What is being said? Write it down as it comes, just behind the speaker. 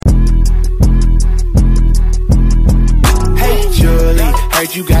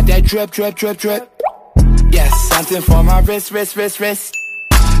if you got that drip, drip, drip, drip. Yes, something for my wrist, wrist, wrist, wrist.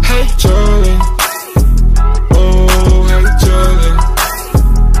 Hey, Charlie. Oh, hey, Charlie.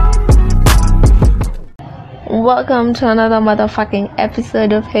 Welcome to another motherfucking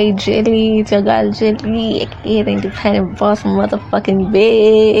episode of Hey Jelly. It's your girl Jelly, aka the independent boss motherfucking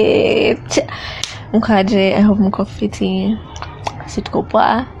bitch. Mkaje, I hope mko fiti. Sitko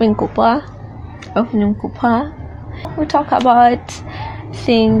poa, mko poa. I hope mko poa. We talk about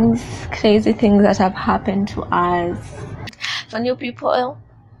things, crazy things that have happened to us. For new people,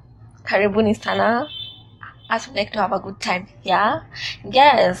 karibuni sana. As we like to have a good time, yeah?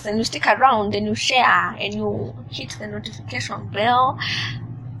 Yes, and you stick around and you share and you hit the notification bell.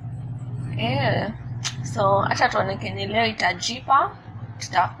 Yeah. So, acha tuone kenye leo itajipa,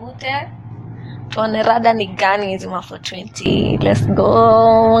 tutafute. Tuone rada ni gani zima for 20. Let's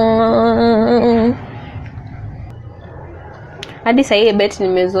go. Hadi sahi bet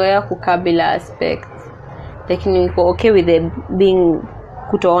nimezoea kukaa bila aspect. Like niko okay with the being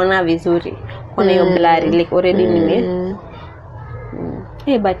kutoona vizuri. Kuna hiyo blurry like already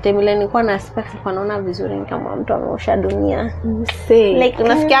but temile nilikuwa na aspect nilikuwa naona vizuri kama mtu ameosha dunia. Say like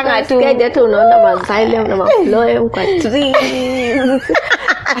unasikianga tu hata unaona mazile na mafloem kwa trees.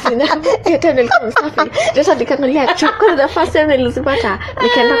 Asina hata nilikuwa msafi. Sasa nikaangalia chukua the first time nilizipata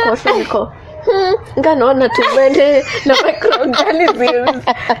nikaenda kwa hospitali. Nganaona tumende na microorganisms.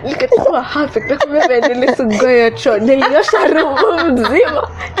 Nikakuwa happy kwa sababu nilisugua choo. Niliosha room mzima.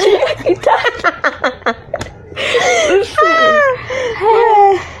 Kitata.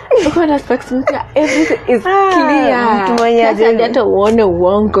 Uko na specs mpya, everything is clear. Mtu mwenye hata uone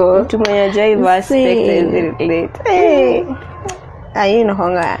uongo. Mtu mwenye jive specs is relate. You know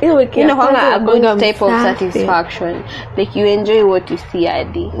a good type of satisfaction. Like you enjoy what you see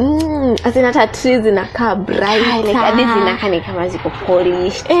adi. Asina hata trees zinakaa bright. Like adi zinakaa ni kama ziko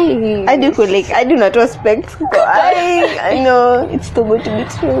polished. Adi ko like adi unatoa specs. I know it's too good to be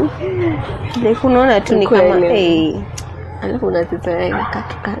true. Like unaona tu ni kama alafu unataka inakaa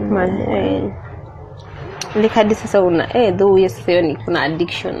like hadi sasa una though yes sio ni kuna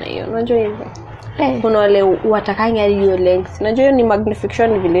addiction na hiyo. Unajua hivyo. Kuna wale watakanga hiyo length. Unajua hiyo ni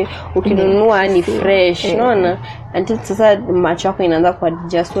magnification vile ukinunua ni fresh. Unaona? Until sasa macho yako inaanza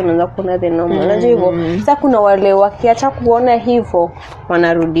kuadjust, unaanza kuona the normal. Unajua hivyo. Sasa kuna wale wakiacha kuona hivyo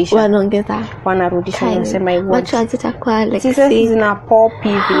wanarudisha. Wanarudisha wanasema hivyo. Macho hazitakuwa like sisi zina pop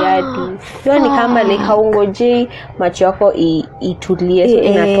hivi hadi. Hiyo ni kama like haungojei macho yako itulie so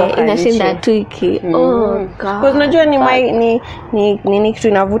inatoka. Inashinda tu iki. Oh god. Unajua ni kitu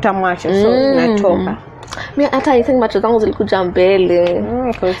inavuta macho so inatoka. Mimi hata I think macho zangu zilikuja mbele.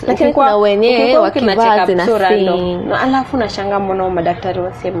 Lakini kuna wenyewe wakivaa na alafu nashangaa mbona madaktari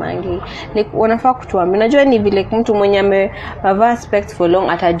wasemangi like wanafaa kutuambia. Unajua ni vile mtu mwenye amevaa specs for long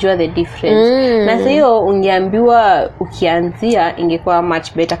atajua the difference. Na hiyo ungeambiwa ukianzia ingekuwa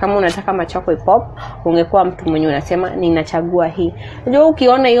much better. Kama unataka macho yako ipop ungekuwa mtu mwenye unasema ninachagua hii. Unajua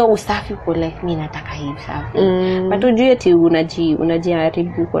ukiona hiyo usafi kwa like mimi nataka hii safi. But ujue eti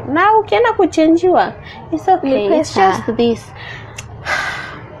unajiharibu. Na ukienda kuchangewa it's okay. It's just this.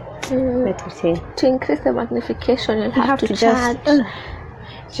 Let me say. To increase the magnification, you'll have to charge.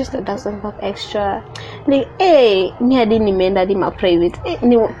 Just $1,000 extra. Like, mi hadi nimeenda hadi ma private.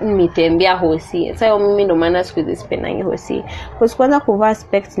 Nimetembea hosi. Sasa mimi ndo maana siku hizi sipendangi hosi. Kwa kwanza kuvaa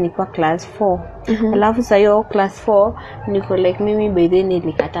specs nilikuwa class 4. Alafu sasa hiyo class 4 niko like mimi by then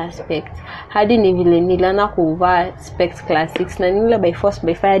nilikata specs. Hadi ni vile nilana kuvaa specs class 6 na nile by force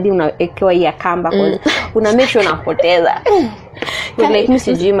by fire hadi unaekewa ya kamba kwa una make sure unapoteza. Like mimi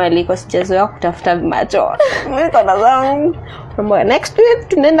sijui maliko sijazoea kutafuta macho. Mimi kwa zangu next week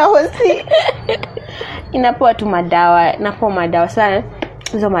tunaenda hosi. Inapoa tu madawa sana.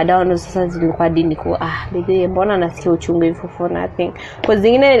 Hizo madawa ndo sasa zilikuwa dini kwa baby mbona nasikia uchungu hivyo for nothing. Kwa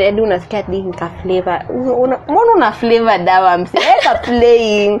zingine hadi unasikia dini ka flavor. Mbona una flavor dawa msiweka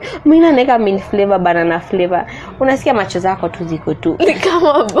playing. Mimi naweka mint flavor banana flavor. Unasikia macho zako tu ziko tu. Ni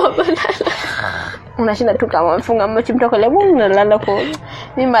kama baba unashinda tu kama mfunga macho mtoko leo unalala kwa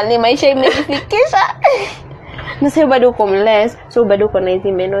mimi maisha imenifikisha. Na sasa bado uko mless, so bado uko na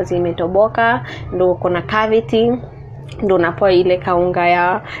hizi meno zimetoboka, ndo uko na cavity, ndo unapoa ile kaunga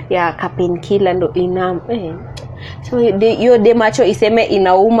ya painkiller ndo ina so hiyo de macho iseme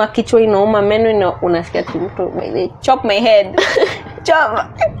inauma, kichwa inauma, meno unasikia tu mtu chop my head.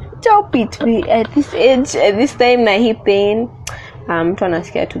 chop it at this age, at this time na hip pain. Mtu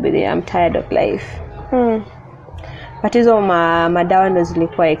anasikia tu baby I'm tired of life. But hizo madawa ndo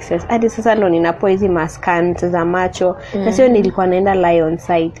zilikuwa excess. Hadi sasa ndo ninapo hizi mascans za macho. Na sio nilikuwa naenda lie on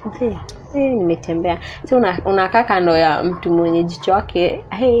site. nimetembea. So unakaa kando ya mtu mwenye jicho wake,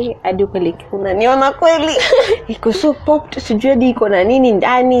 hadi kweli unaniona kweli. Iko so popped, sijui hadi iko na nini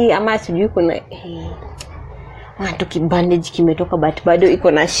ndani ama sijui kuna bandage kimetoka but bado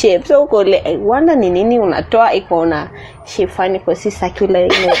iko na shape. So uko I wonder ni nini unatoa iko na shape fani kwa si circular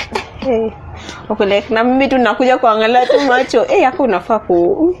uko na mimi tu nakuja kuangalia tu macho hapo unafaa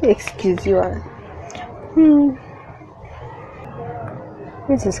ku excusewa.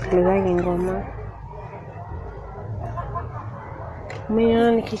 Nisikilizaje ngoma.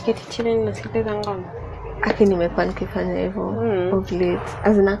 Mimi nikiketi chini nasikiliza ngoma. Aki nimekuwa nikifanya hivyo of late.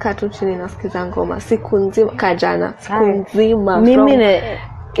 Azinakaa tu chini nasikiza ngoma siku nzima kajana. Siku nzima. Mimi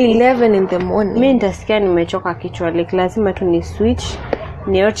 11 in the morning. Mimi nitasikia nimechoka kichwa like lazima tu ni switch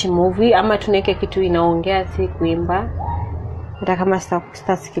niache movie ama tuneke kitu inaongea si kuimba. Hata kama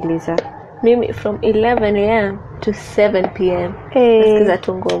sitasikiliza. Mimi from 11 am to 7 pm. Nasikiza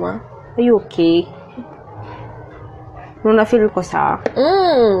tu ngoma. Are you okay? Una feel uko sawa?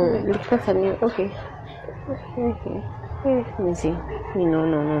 Because ni okay. Easy.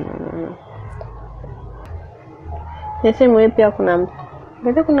 No. Niseme pia kuna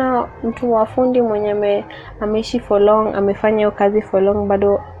mtu wa fundi mwenye ameishi for long, amefanya hiyo kazi for long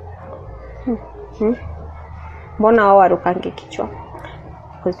bado mbona wao warukange kichwa?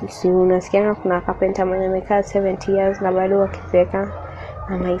 Because unasikia kuna carpenter mwenye amekaa 70 years na bado wakifeka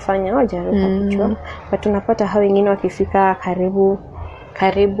anaifanya hoja ruka kichwa. But tunapata hao wengine wakifika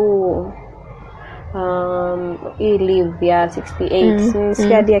karibu hii live ya 68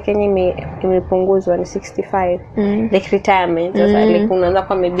 siadi ya Kenya imepunguzwa ni 65 like retirement. Sasa like unaanza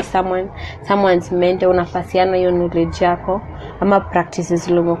kwa maybe someone's mentor unafasiana hiyo knowledge yako ama practices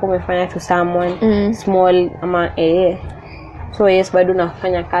uliokuwa umefanya to someone small ama so yes bado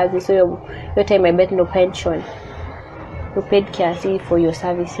unafanya kazi so your time I bet no pension you paid kiasi for your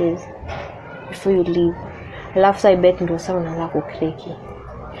services before you leave. Alafu I bet ndio sasa unaanza kukreki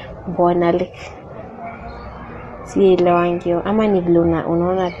mbona like si ile wangio ama ni vile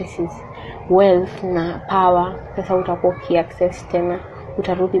unaona this is wealth na power. Sasa utakuwa access tena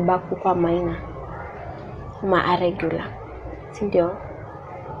utarudi back kwa maina ma regular si ndio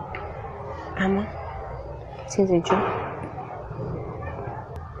ama sisi jo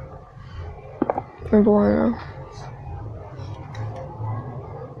mbona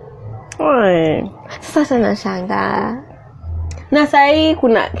sasa nashangaa. Na sahi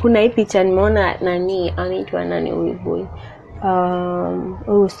kuna hii picha nimeona nani anaitwa nani huyu boy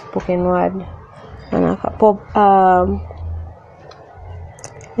spoken word anaka pop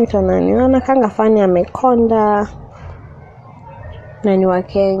anaitwa nani anakanga fanya amekonda nani wa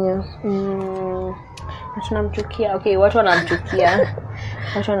Kenya tunamchukia. Okay, watu wanamchukia.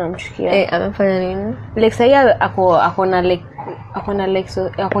 Amefanya nini? Like sahi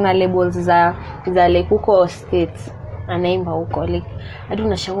akona labels za like huko states anaimba huko like hadi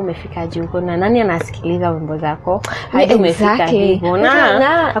unashangaa umefika juu huko na nani anasikiliza wimbo zako hadi umefika hivyo na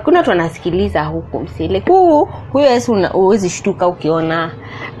hakuna watu anasikiliza huko msile huyo Yesu uwezi shtuka ukiona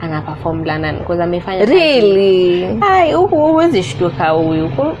ana perform London because amefanya really huko uwezi shtuka huyo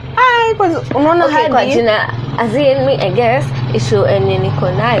because unaona hadi kwa jina as in me I guess issue niko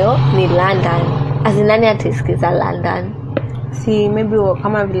nayo ni London as in nani atasikiza London si maybe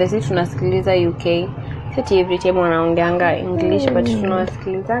kama vile sisi tunasikiliza UK. Sisi every time wanaongeanga English but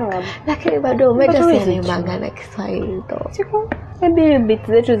tunawasikilizanga lakini bado umejasema mangana Kiswahili to siko maybe bit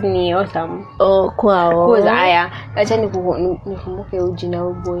zetu ni awesome kwao kwa haya acha nikumbuke ujina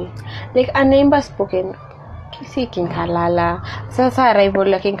boy like anaimba spoken kisi Kinkalala. Sasa rival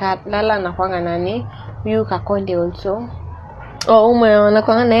la Kinkalala na kwanga nani huyu Kakonde also umeona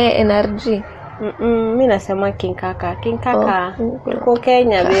kwanga na energy. Mimi nasema King Kaka kwa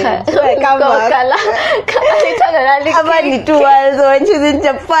Kenya bila kama kama ni tu wazo choosing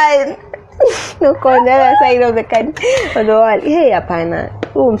Japan no kona side of the country of the world. Hapana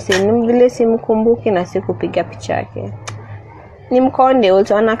msini vile simkumbuki na sikupiga picha yake. Ni Mkonde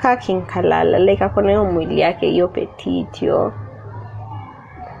also anakaa King Kalala like akona hiyo mwili yake hiyo petite yo.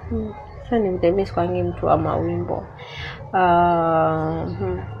 Sasa ni mdemi kwa mtu wa mawimbo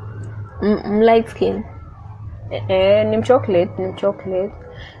light skin ni chocolate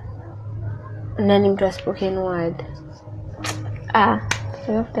na ni mtu spoken word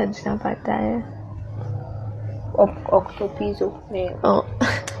after jinapata Octopizo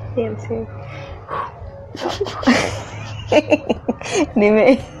MC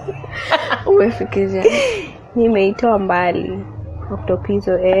umefikiria nimeitoa mbali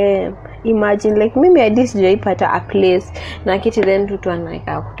Octopizo imagine like mimi I just joy pata a place na kiti then tu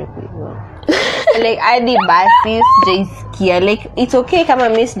anaweka Octopizo like adi basi sijasikia like it's okay kama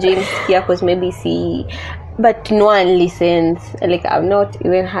miss James kia cause maybe see but no one listens like I've not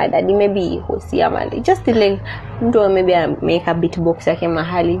even heard adi maybe Hosi ama just like mtu maybe make a beatbox yake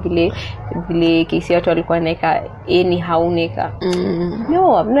mahali vile kesi watu walikuwa naeka any hauneka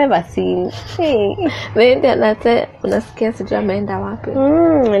no I've never seen maybe anate unasikia sijui ameenda wapi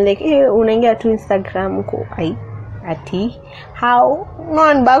like unaingia tu Instagram uko ati how no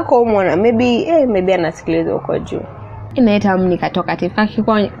one back home ona maybe anasikiliza uko juu inaita nikatoka tifaki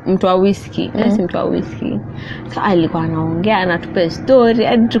kwa mtu wa whisky si mtu wa whisky so alikuwa anaongea anatupa story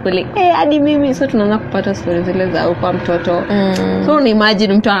hadi tukole hadi mimi so tunaanza kupata stories zile za kwa mtoto so una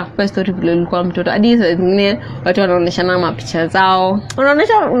imagine mtu anakupa story vile ulikuwa mtoto hadi zingine watu wanaonyeshana mapicha zao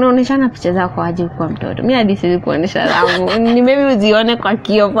unaonyeshana picha zao kwa aje kwa mtoto mimi hadi siwezi kuonyesha zangu ni maybe uzione kwa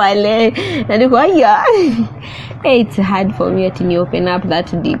kio pale hadi kwa it's hard for me to open up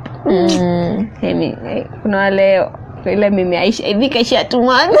that deep kuna wale ile mimi Aisha hivi kaisha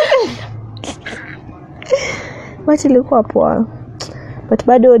tumana wacha ilikuwa poa but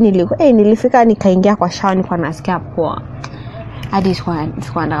bado nilifika nikaingia kwa shower nilikuwa nasikia poa hadi sikuwa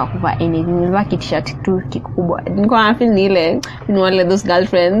nataka kuvaa anything nilivaa t-shirt tu kikubwa nilikuwa na feel ni wale those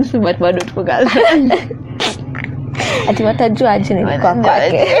girlfriends but bado tuko girlfriends ati watajua aje nilikuwa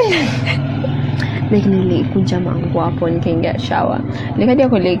kwake like nilikuja mangu hapo nikaingia shower nikaja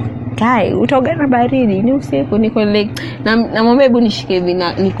kwa like kai utaoga na baridi ni usiku niko like na mama hebu nishike hivi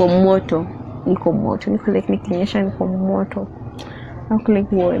na niko moto niko like nikinyesha niko moto au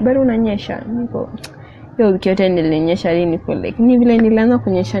like wewe bado unanyesha niko hiyo wiki yote nilinyesha niko like ni vile nilianza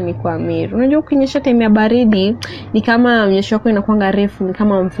kunyesha niko Amir unajua ukinyesha time ya baridi ni kama mnyesho wako inakuanga refu ni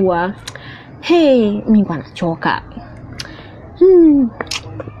kama mvua mimi nachoka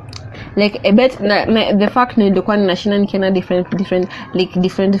like a bit the fact nilikuwa ninashinda nikienda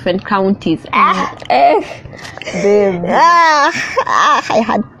different counties babe I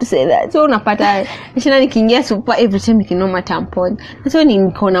had to say that so unapata nishinda nikiingia super every time nikinoma tampon so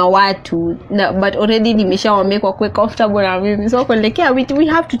niko na watu but already nimeshawamekwa kwa comfortable na mimi so kuelekea we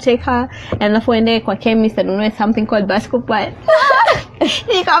have to take her and alafu ende kwa chemist and know something called basketball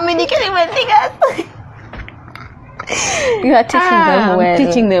nikamedikeni matigas you are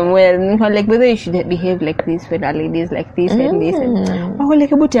teaching them well like whether you should behave like this when a lady is like this and this and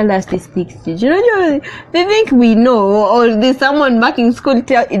like about tell us these things you know they think we know or there's someone back in school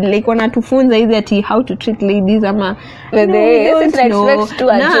like wanatufunza hizi ati how to treat ladies ama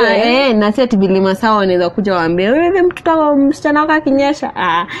na sasa bilima sawa wanaweza kuja waambie wewe mtoto msichana wako akinyesha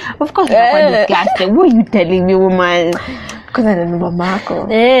of course it's disgusting what you telling me woman kwanza na mamako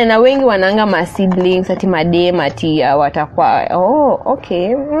na wengi wananga ma siblings ati madem ati watakuwa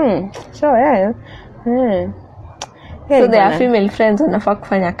okay so so they are female friends wanafaa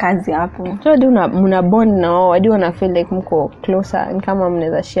kufanya kazi hapo so mna bond na wao hadi wana feel like mko closer ni kama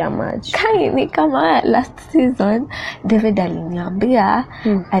mnaweza share much ni kama last season David aliniambia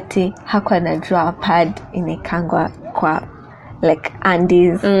ati hakuwa anajua pad inekangwa kwa like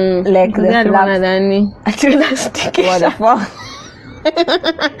Andy's like the nadhani elastic what the fuck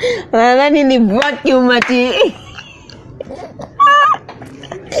nadhani ni vacuum ati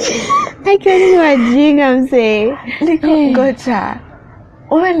I can't imagine mse ngoja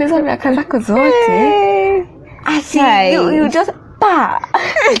wewe ndizo miaka zako zote ati you just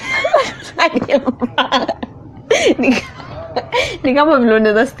ni kama vile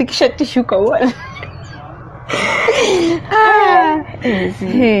unaweza stickisha tissue kwa wall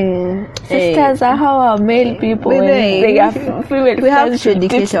sisters are how male people they have female we have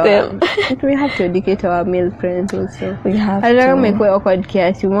to educate our male friends also we have I don't make awkward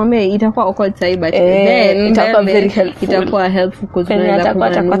kiasi mame itakuwa awkward sai but then itakuwa very helpful itakuwa helpful because unaweza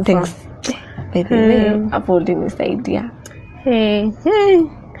kupata things by the way hapo ndinisaidia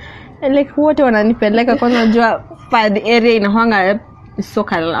like wote wananipeleka kwa najua pad area inakuanga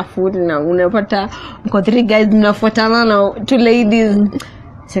soka la food na unapata mko 3 guys mnafuatana na 2 ladies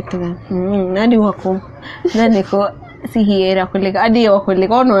check them nani wako nani ko si hiera kuliko hadi wako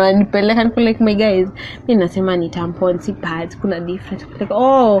like wananipeleka like my guys mimi nasema ni tampon si pads kuna different like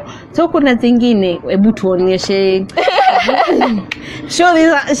so kuna zingine hebu tuonyeshe show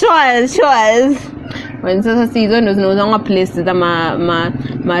us when sasa hizo ndo zinauzwa places za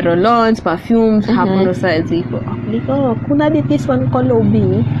ma roll-ons perfumes hapo ndo sasa ziko like kuna this one called OB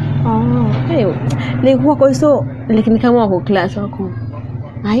hey like wako so like ni kama wako class wako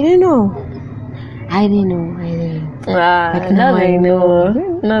I don't know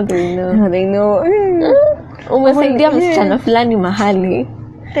umesaidia msichana fulani mahali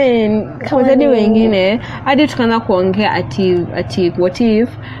Kama zadi wengine hadi tukaanza kuongea ati what if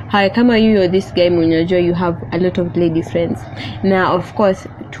kama you or this guy mwenyewe you have a lot of lady friends. Na of course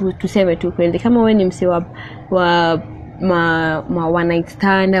tuseme tu kweli kama wewe ni mse wa one night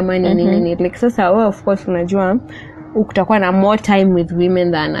stand ama nini like sasa wewe of course unajua utakuwa na more time with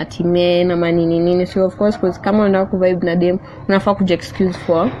women than at men ama nini. So of course cause kama unataka kuvibe na dem unafaa kuja excuse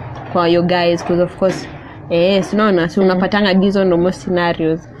for your guys cause of course unaona so unapatanga hizo normal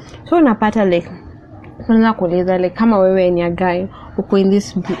scenarios. So unapata like unaanza kueleza like kama wewe ni a guy uko in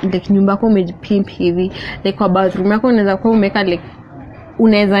this like nyumba yako umepimp hivi like kwa bathroom yako unaweza kuwa umeka like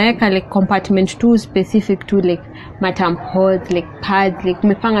unaweza weka like compartment too specific to like tampons like pads like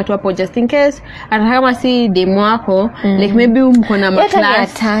umepanga tu hapo just in case hata kama si demo wako like maybe mko na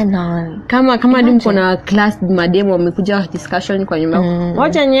class kama demo mko na class mademo wamekuja discussion kwa nyumba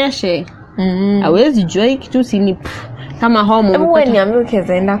moja nyeshe hawezi joy kitu sini kama home wewe niambie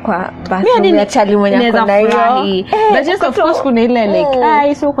ukienda kwa bathroom ya chali mwenye kuna hiyo but just of course kuna ile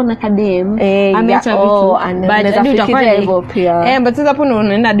like so kuna kadem ameacha vitu but utakuwa hivyo pia but sasa hapo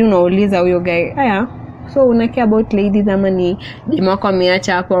unaenda hadi unauliza huyo guy haya so unakea about ladies ama ni demu wako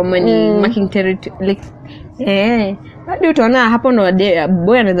ameacha hapo ama ni marking territory like hadi utaona hapo ndo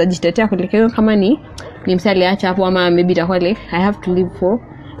boy anaweza jitetea kuelekea kama ni msali acha hapo ama maybe itakuwa like I have to live for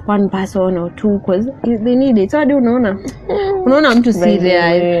one person or two cause they need it. So hadi unaona mtu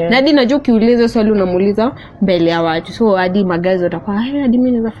serious na hadi najua ukiuliza swali unamuuliza mbele ya watu so hadi magazi watakuwa hadi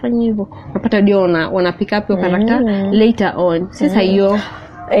mimi naweza fanya hivyo unapata ndio wana pick up your character later on sasa hiyo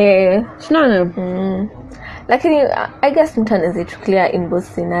tunaona lakini I guess mtu anaweza clear in both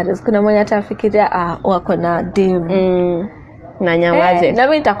scenarios. Kuna mmoja atafikiria wako na dem na nyamaze na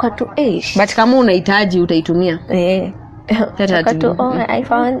mimi nitakuwa tu but kama unahitaji utaitumia I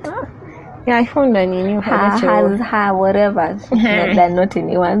found a new whatever that not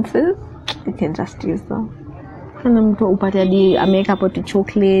anyone's you can just use them. Kana mtu upate hadi ameweka hapo tu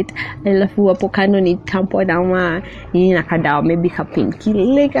chocolate alafu hapo kando ni tampon ama nini na kadawa maybe kapin kile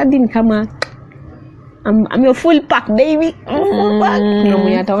like hadi ni kama I'm your full pack baby full pack no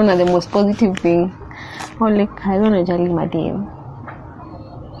mwenye ataona the most positive thing like I don't know jali madam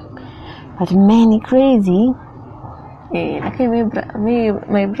but many crazy. Okay, my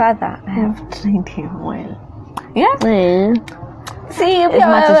brother, I have trained him well. Yeah. See, as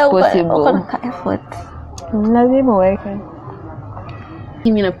much as possible. Effort. Lazima weke.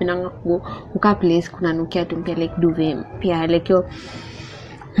 Mimi napenda kukaa place kuna nukia tu mpya like duve pia like yo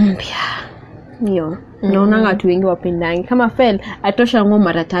hiyo naona watu wengi wapendangi kama fell atosha nguo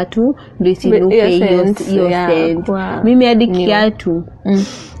mara 3 ndio isinuke hiyo scent. Mimi hadi kiatu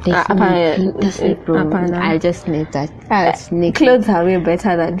I'll just need that. Clothes are way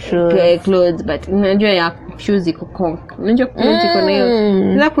better than shoes. Clothes but unajua ya shoes iko konk. Unajua clothes iko na hiyo.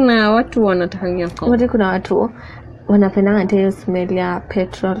 Sasa kuna watu wanataka konk. Kuna watu wanapenda ndio smell ya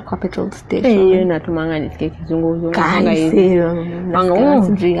petrol kwa petrol station. Hiyo inatumanga nisikie kizungu kanga hiyo.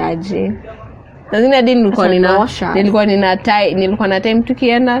 Aje. Lazima hadi nilikuwa na time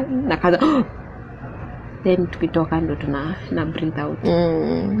tukienda na kaza then tukitoka ndo na breathe out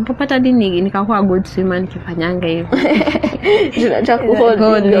nikapata dini nikakuwa good swimmer nikifanyanga hivyo tunataka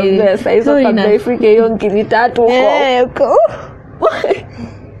kuhold your size so kabla ifike hiyo ngili 3 huko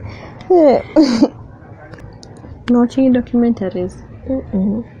watching documentaries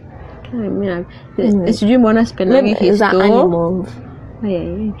sijui mbona sipendangi history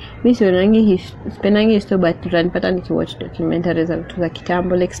mimi sionangi sipendangi history but tunapata nikiwatch documentaries za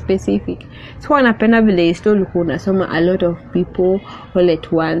kitambo like specific so napenda vile history ulikuwa unasoma a lot of people all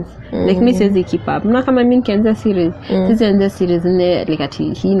at once like mimi siwezi keep up na kama mimi nikianza series sianza series nne like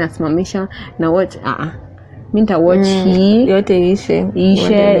ati hii nasimamisha na watch mimi nita watch hii yote ishe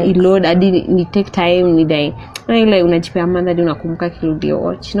load hadi ni take time ni dai na ile unajipea mandhari unakumbuka kirudio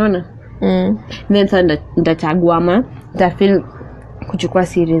watch unaona then sasa ndachagua ama feel kuchukua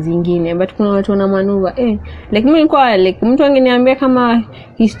series zingine but kuna watu wana manuva like mimi nilikuwa like mtu angeniambia kama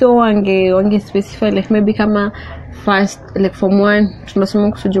history wange specify like maybe kama first like form 1 tunasoma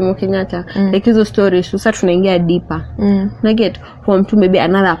kuhusu Jomo Kenyatta like hizo stories sasa tunaingia deeper na get form 2 maybe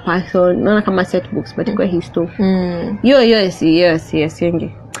another person naona kama set books but kwa history yes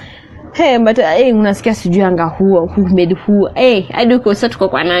yenge but unasikia sijui anga who made who hadi uko sasa tuko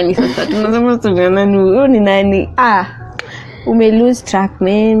kwa nani sasa tunasema sasa nani huyo ni nani ume lose track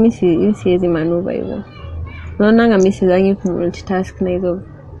mimi siwezi manuva hivyo naona mimi sizangi multitask na hizo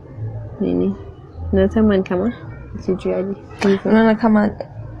nini nasema ni kama sijuaje unaona kama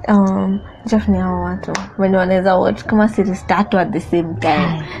Jeff ni hao watu when wanaweza watch kama series 3 at the same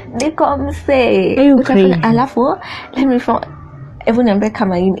time niko msee alafu let me even niambie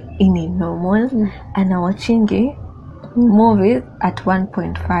kama ini normal ana watching movies at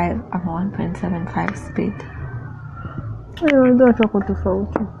 1.5 ama 1.75 speed. Ndio watu wako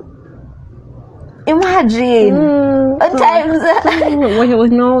tofauti. Imagine at times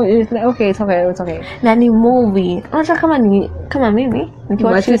no, it's like, it's okay. Na ni movie. Unataka kama mimi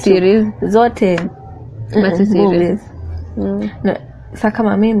nikiwatch series zote series. No, sasa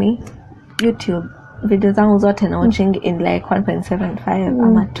kama mimi YouTube video zangu zote na watching in like 1.75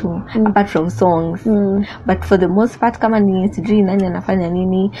 ama 2 apart from songs. But for the most part kama ni sijui nani anafanya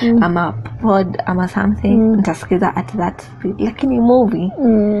nini ama pod ama something nitasikiza at that speed. Lakini movie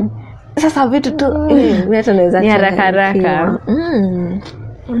sasa vitu tu mimi tunaweza ni haraka.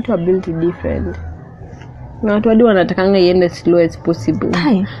 Watu are built different. Na watu hadi wanatakanga iende slow as possible.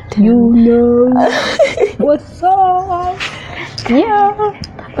 You know what's up? Yeah.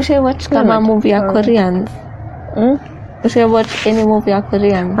 Watch kama movie ya Korean. Watch any movie ya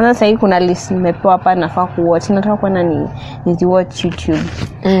Korean. Ana sasa kuna list nimepewa hapa nafaa kuwatch. Nataka kuona ni watch YouTube.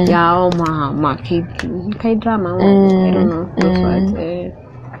 Ya K drama. I don't know.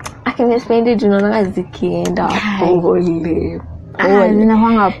 Akimespendi tunaona zikienda pole.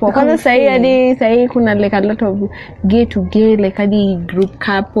 Zinawanga hapo. Kwanza sasa kuna like a lot of gay to gay like hadi group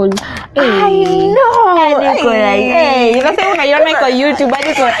couples. I know. You know say unaiona kwa YouTube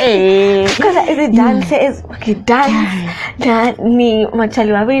hadi kwa because the dances dance na ni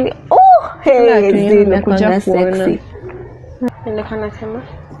machali wawili. Zinakuja sexy. Ndio kana sema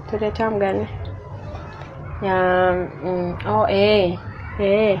tutetea mgani?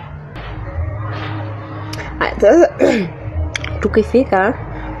 Sasa tukifika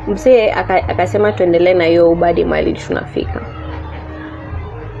msee akasema tuendelee na hiyo ubadi mali tunafika.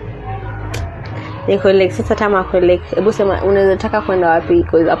 Niko like sasa kama like hebu sema unaweza taka kwenda wapi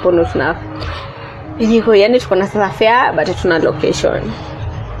because hapo ndo tuna niko yani tuko na sasa fare but tuna location.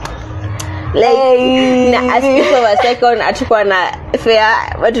 Like na asiko wa second atakuwa na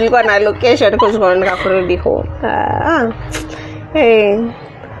fare but tulikuwa na location because tunataka kurudi home.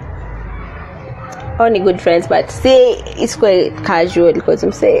 Only good friends but say it's quite casual because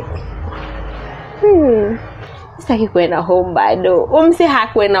I'm say sitaki kwenda home bado. Umse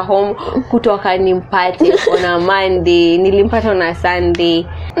hakwenda home kutoka nimpate on Monday, nilimpata on Sunday.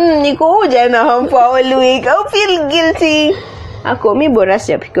 Niko uja na home for all week. I feel guilty. Ako mi bora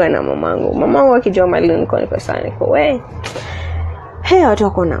sijapikiwa na mamangu. Mamangu akijua mali niko sana niko we. Watu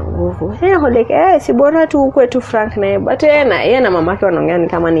wako na nguvu. Like si bora tu kwetu frank na but yeye na mamake wanaongea ni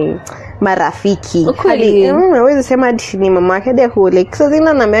kama ni marafiki. Hadi hawezi sema ni mamake hadi ako like so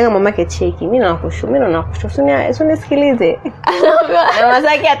zina naambia mamake cheki. Mimi nakushu unisikilize. Na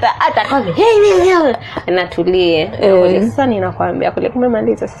masaki hata kwa anatulie. Sasa ninakwambia kule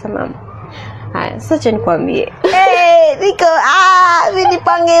kumemaliza sasa mama. Haya sasa nikwambie. Niko mimi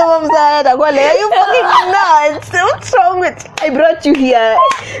pange hivyo msaada kwa leo. You fucking nuts. What's wrong with you? I brought you here.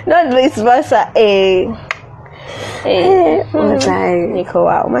 Not vice versa. Niko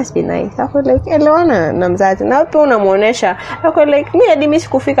wow, must be nice. Ako like elewana na mzazi. Na pia unamuonesha. Ako like mimi hadi mimi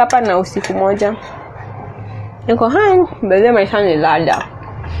sikufika hapa na usiku moja. Niko mbele maisha ni lada.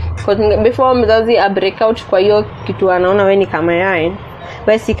 Because before mzazi a break out kwa hiyo kitu anaona wewe ni kama yeye.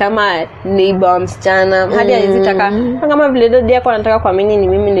 Basi kama neighbor msichana hadi alizitaka kama vile dada yako anataka kuamini ni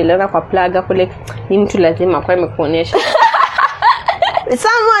mimi niliona kwa plug hapo like ni mtu lazima kwa imekuonesha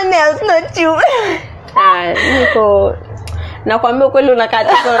someone else not you. Niko nakwambia kweli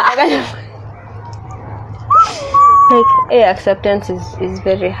unakata unataka like acceptance is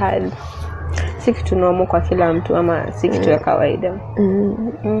very hard. Si kitu normal kwa kila mtu ama si kitu ya kawaida.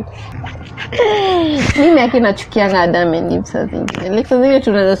 Mimi akinachukia na Adam and Eve sasa zingine. Like sasa zingine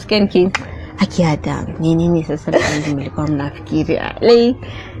tunaweza scan ki akiada nini sasa ndio mlikuwa mnafikiri. Like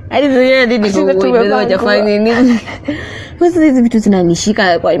hadi zingine ndio tumeweza kufanya nini. Sasa hizi vitu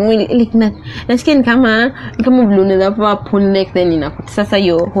zinanishika kwa mwili like nasikia ni kama vile unaweza pa pull neck then inakuta sasa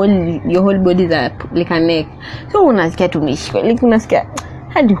your whole body is like a neck. So unasikia tumeshika. Like unasikia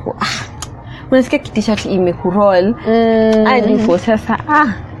hadi kwa unasikia t-shirt imekuroll hadi kwa sasa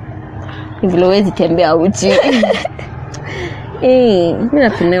vile wezi tembea uchi. Mimi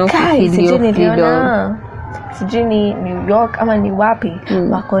napenda video. Sijui ni New York ama ni wapi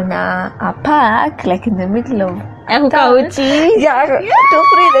wako na a park like in the middle of kukaa uchi. Yeah, to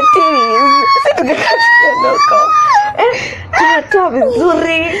free the titties. Situkakachia doko. Tunatoa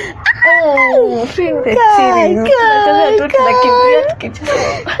vizuri. Free the titties. Tunatoa tunakimbia tukicheza.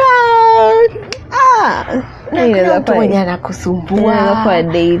 Inaweza kuwa anakusumbua kwa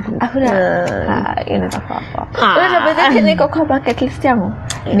date. Inaweza kuwa. Unaweza niko kwa bucket list yangu.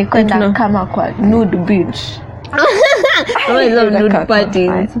 Ni kwenda kama kwa nude beach. nude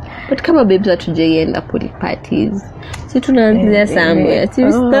parties. But kama babes hatujaenda pool parties. Si tunaanzia somewhere.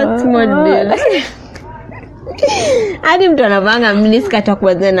 Si start small babes. Hadi mtu anavanga miniskirt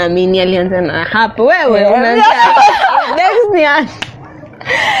atakuanza na mini alianza na hapo wewe unaanza next ni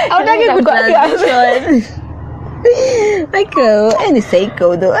hautaki kutransition. Like any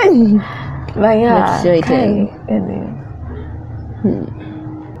psycho though. But yeah,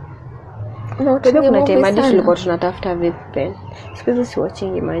 kuna time tulikuwa tunatafuta vipi. Siku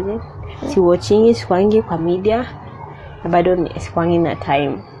siwatching imagine. Siwatching sikwangi kwa media. Na bado sikwangi na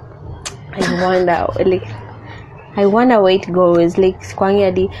time. I wonder where it goes. Like sikwangi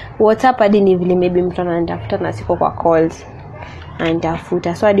hadi WhatsApp hadi ni vile maybe mtu ananitafuta na siko kwa calls.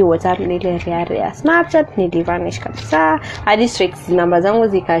 Anitafuta. So hadi WhatsApp nile rare. Snapchat nilivanish kabisa. Hadi streaks namba zangu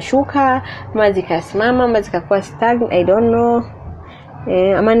zikashuka, ama zikasimama, ama zikakuwa stagnant. I don't know.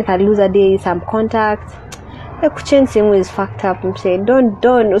 Ama nika lose a day some contacts. Kuchange simu is fucked up. I'm saying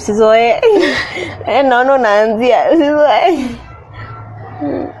don't usizoe. No naanzia usizoe.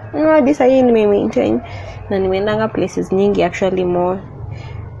 No, this I ni maintain. Na nimeendanga places nyingi actually more.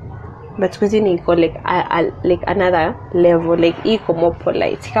 But because niko like another level, like iko more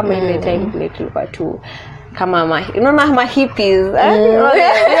polite. Kama ile time like tulikuwa tu kama ma hippies. Okay.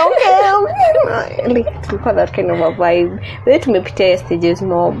 Like tulikuwa that kind of a vibe. Wewe tumepitia stages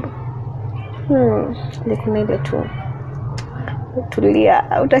mob. Like nile tu tulia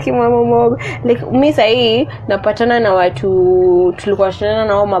utaki mama mob. Like mimi sahi napatana na watu tulikuwa tunana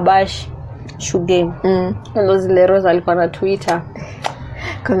nao mabash shoe game. Ndio zile Rose alikuwa na Twitter.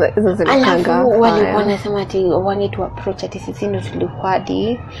 Kwanza hizo zilikanga. Wanasema ati wange to approach ati sisi ndio tulikuwa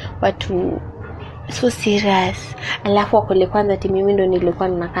hadi watu so serious. Alafu wakole kwanza ati mimi ndo nilikuwa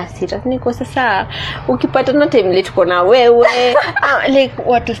ninakaa serious. Niko sasa ukipata na time ile tuko na wewe like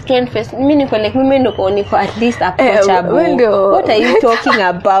watu strength face. Mimi niko like mimi ndo niko at least approachable. What are you talking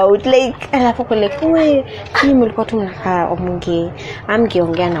about? Like alafu kwa like wewe mimi mlikuwa tu mnakaa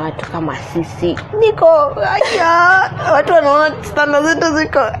amgeongea na watu kama sisi. Niko watu wanaona standards zetu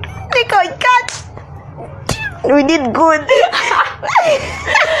ziko cut. We did good.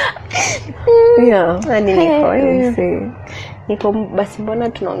 Niko basi mbona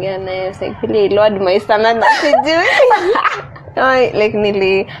tunaongea naye sasa vile Lord my standard na sijui. Like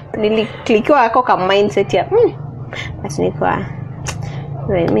nili clikiwa hako kama mindset ya basi niko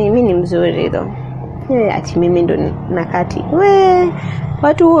mimi ni mzuri though. Ati mimi ndo nakati.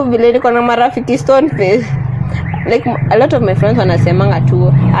 Watu vile niko na marafiki stone face. Like a lot of my friends wanasemanga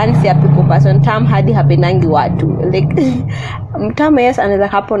tu ansi a people person time hadi hapenangi watu like mtama yes anaweza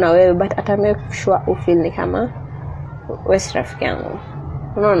hapo na wewe but atamake sure ufeel ni kama west rafiki yangu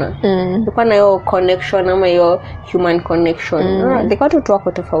unaona kwa na hiyo connection ama hiyo human connection like watu tu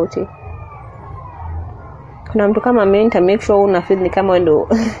wako tofauti. Kuna mtu kama mimi nita make sure una feel ni kama ndo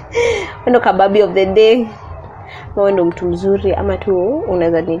kababi of the day wewe ndo mtu mzuri ama tu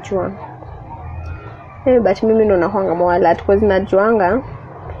unaweza nijua. But mimi ndo nakuanga mwala because najuanga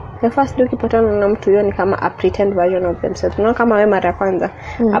the first day ukipatana na mtu yoni kama a pretend version of themselves. Unaona kama wewe mara kwanza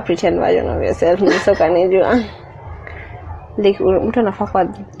a pretend version of yourself ni so kanijua. Like mtu anafaa kwa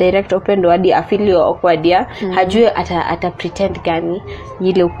direct open hadi afili awkward ya hajue ata pretend gani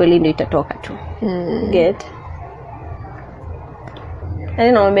ile ukweli ndio itatoka tu. Get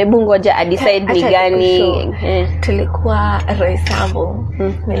I know maybe ngoja a decide ni gani. Tulikuwa Roysambu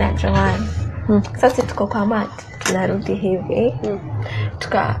Mila Joan. Sasa tuko kwa mat tunarudi hivi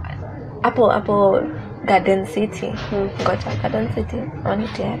tuka hapo Garden City ngoja Garden City on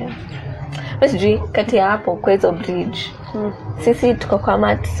TRM basi kati ya hapo kwa hizo bridge sisi tuko kwa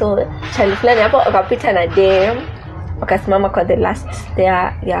mat so chali fulani hapo akapita na dem wakasimama kwa the last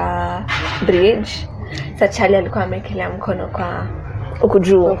stair ya bridge. Sasa chali alikuwa amekelea mkono kwa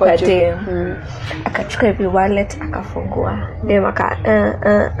ukujua kwa dem akachukua hivi wallet akafungua dem akatoa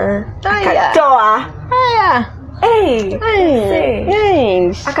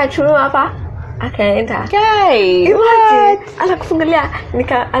akachunua hapa akaenda alakufungulia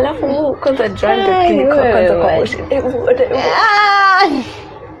alafu kwanza drunk kwanza kwa moshi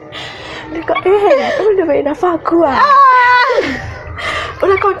ndio inafaa kuwa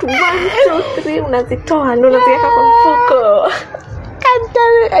unakaa tu 1 2 3 unazitoa ndio unaziweka kwa mfuko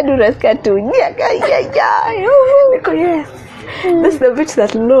adurasika tu niko yes that's the bitch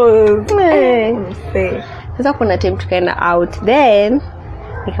that knows. Sasa kuna time tukaenda out then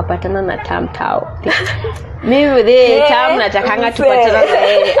nikapatana na Tam Tao. Mimi with the Tam natakanga tupatana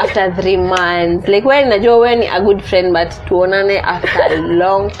after 3 months. Like when najua wewe ni a good friend but tuonane after a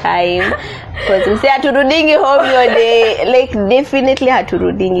long time because mse haturudingi home your day, like definitely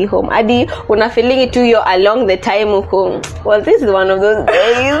haturudingi home hadi una feeling it to you along the time uko well this is one of those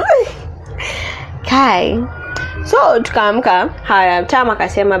days. Kai so tukaamka haya Tam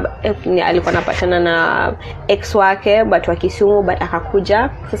akasema alikuwa anapatana na ex wake but wa Kisumu but akakuja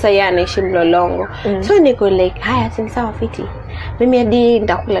sasa yeye anaishi Mlolongo. So niko like haya si sawa fiti mimi hadi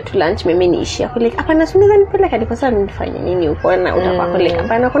nitakula tu lunch mimi niishi ako like hapana sunaweza nipeleka niko sasa nifanye nini uko na utakuwa like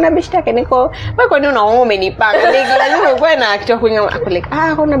hapana kuna beshte yake niko wewe kwa nini unaona umenipanga like lazima uwe na kitu kunywa ako like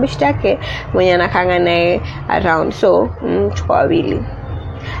kuna beshte yake mwenye anakanga naye around so chukua wawili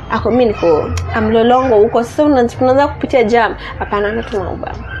ako mimi niko Mlolongo huko sasa unaanza kupitia jam hapana na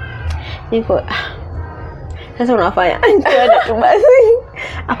tunaomba niko sasa unafanya ndio tu basi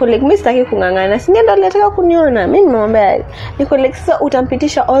ako like mimi sitaki kungangana si ndio nataka kuniona mimi nimwambia niko like sasa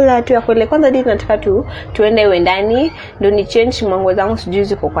utampitisha all that tu ako like kwanza ndio nataka tuende wendani ndio ni change mango zangu sijui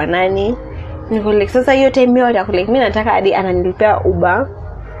ziko kwa nani niko like sasa hiyo time yote ako like mimi nataka hadi ananilipia Uber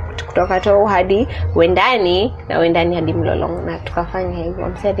kutoka to hadi wendani na wendani hadi Mlolongo na tukafanya hivyo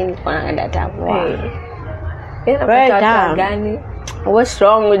msadi nilikuwa na data Inapata gani? What's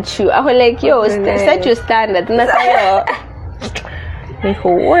wrong with you? I was like yo set your standard na sayo niko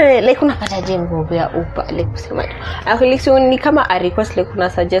wewe like unapata je mbovu ya upa like kusema actually ni kama a request like kuna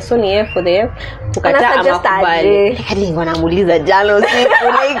suggestion here for the ukata ama kubali hadi ngona muuliza jana usiku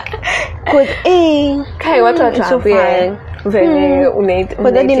like cause kai watu wataambia venye unaita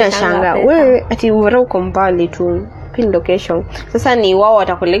kwa dadi na shanga wewe ati uko mbali tu pin location sasa ni wao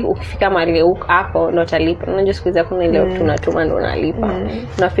watakuleka ukifika mahali hapo ndo utalipa unajua siku hizo kuna ile tunatuma ndo unalipa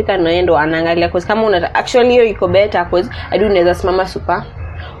unafika ndo anaangalia kwa kama una actually hiyo iko better cause hadi unaweza simama super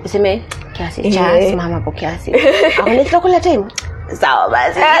useme kiasi cha simama hapo kiasi akuleta kula time sawa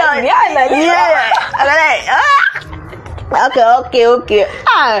basi okay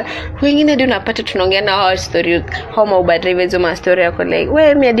wengine ndio unapata tunaongea na hao story homa ubadrive hizo ma story yako like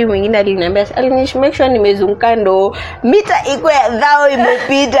wewe mimi hadi mwingine aliniambia make sure nimezunguka ndo mita iko ya dhao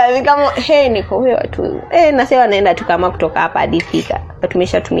imepita mimi kama niko wewe watu nasema naenda tu kama kutoka hapa hadi fika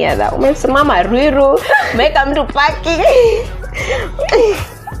tumeshatumia dhao umesimama Ruiru umeka mtu paki